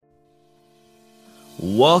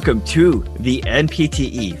Welcome to the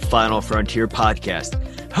NPTE Final Frontier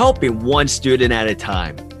podcast, helping one student at a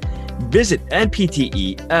time. Visit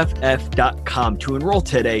npteff.com to enroll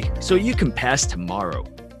today so you can pass tomorrow.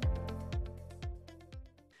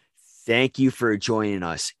 Thank you for joining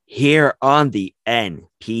us here on the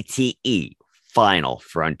NPTE Final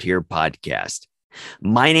Frontier podcast.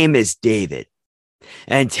 My name is David,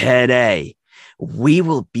 and today we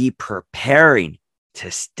will be preparing to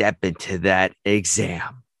step into that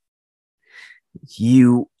exam.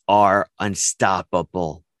 You are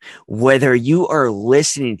unstoppable. Whether you are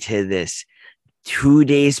listening to this 2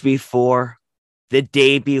 days before, the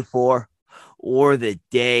day before, or the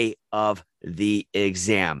day of the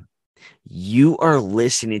exam, you are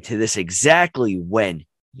listening to this exactly when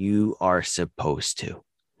you are supposed to.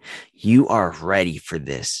 You are ready for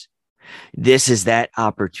this. This is that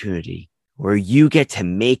opportunity where you get to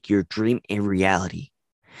make your dream a reality.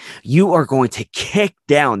 You are going to kick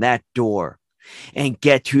down that door and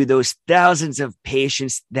get to those thousands of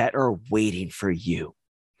patients that are waiting for you.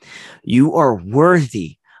 You are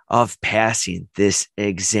worthy of passing this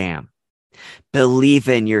exam. Believe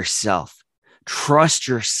in yourself. Trust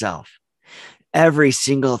yourself. Every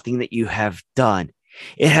single thing that you have done,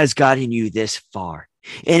 it has gotten you this far,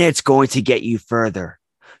 and it's going to get you further.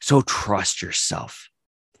 So trust yourself.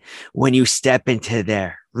 When you step into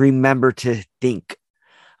there, remember to think,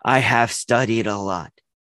 I have studied a lot.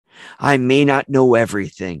 I may not know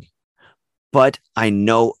everything, but I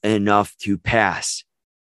know enough to pass.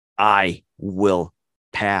 I will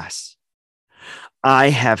pass. I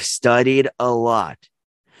have studied a lot.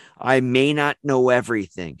 I may not know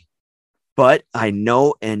everything, but I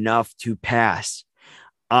know enough to pass.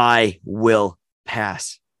 I will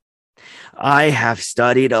pass. I have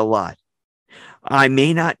studied a lot. I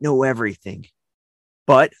may not know everything,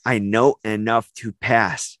 but I know enough to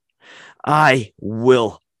pass. I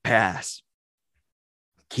will pass.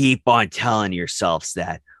 Keep on telling yourselves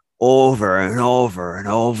that over and over and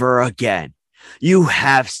over again. You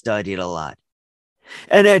have studied a lot.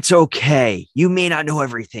 And it's okay. You may not know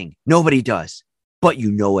everything. Nobody does. But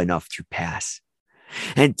you know enough to pass.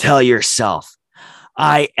 And tell yourself,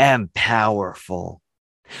 I am powerful.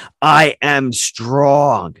 I am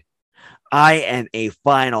strong. I am a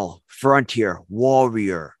final frontier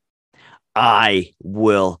warrior. I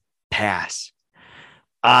will pass.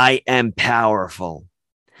 I am powerful.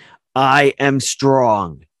 I am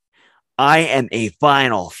strong. I am a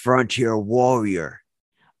final frontier warrior.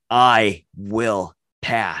 I will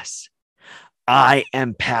pass. I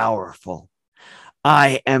am powerful.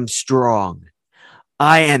 I am strong.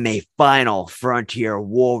 I am a final frontier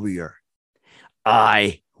warrior.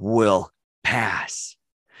 I will pass.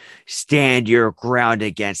 Stand your ground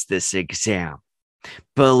against this exam.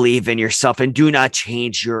 Believe in yourself and do not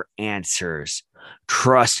change your answers.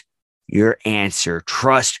 Trust your answer.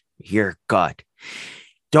 Trust your gut.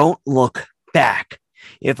 Don't look back.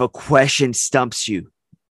 If a question stumps you,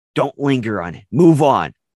 don't linger on it. Move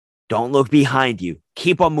on. Don't look behind you.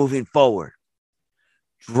 Keep on moving forward.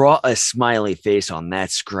 Draw a smiley face on that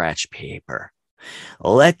scratch paper.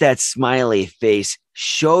 Let that smiley face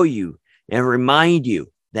show you and remind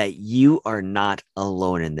you that you are not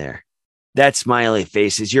alone in there. That smiley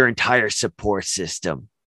face is your entire support system.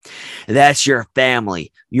 That's your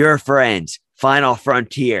family, your friends, Final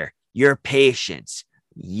Frontier, your patients.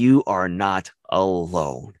 You are not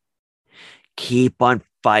alone. Keep on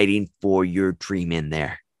fighting for your dream in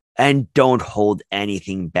there and don't hold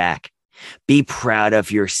anything back. Be proud of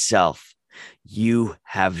yourself. You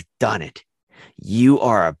have done it. You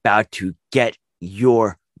are about to get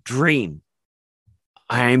your dream.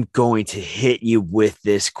 I'm going to hit you with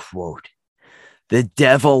this quote. The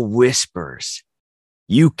devil whispers,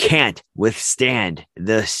 you can't withstand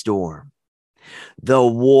the storm. The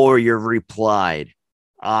warrior replied,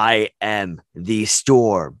 I am the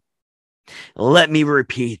storm. Let me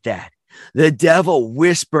repeat that. The devil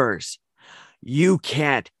whispers, you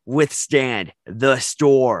can't withstand the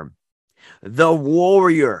storm. The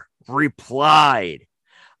warrior replied,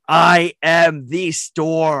 I am the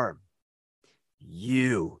storm.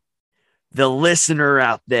 You, the listener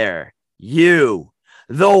out there, you,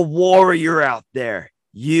 the warrior out there,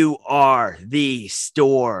 you are the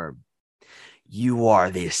storm. You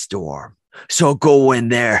are the storm. So go in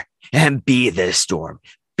there and be the storm.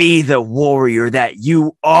 Be the warrior that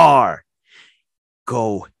you are.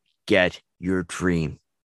 Go get your dream.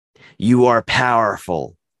 You are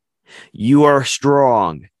powerful. You are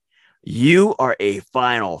strong. You are a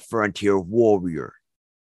final frontier warrior.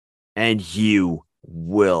 And you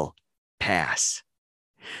will pass.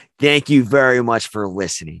 Thank you very much for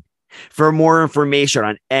listening. For more information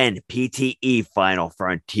on NPTE Final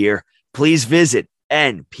Frontier, please visit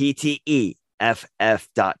npteff.com.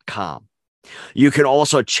 You can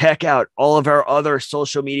also check out all of our other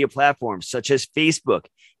social media platforms such as Facebook,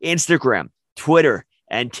 Instagram, Twitter,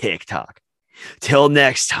 and TikTok. Till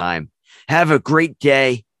next time, have a great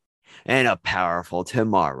day and a powerful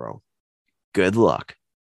tomorrow. Good luck.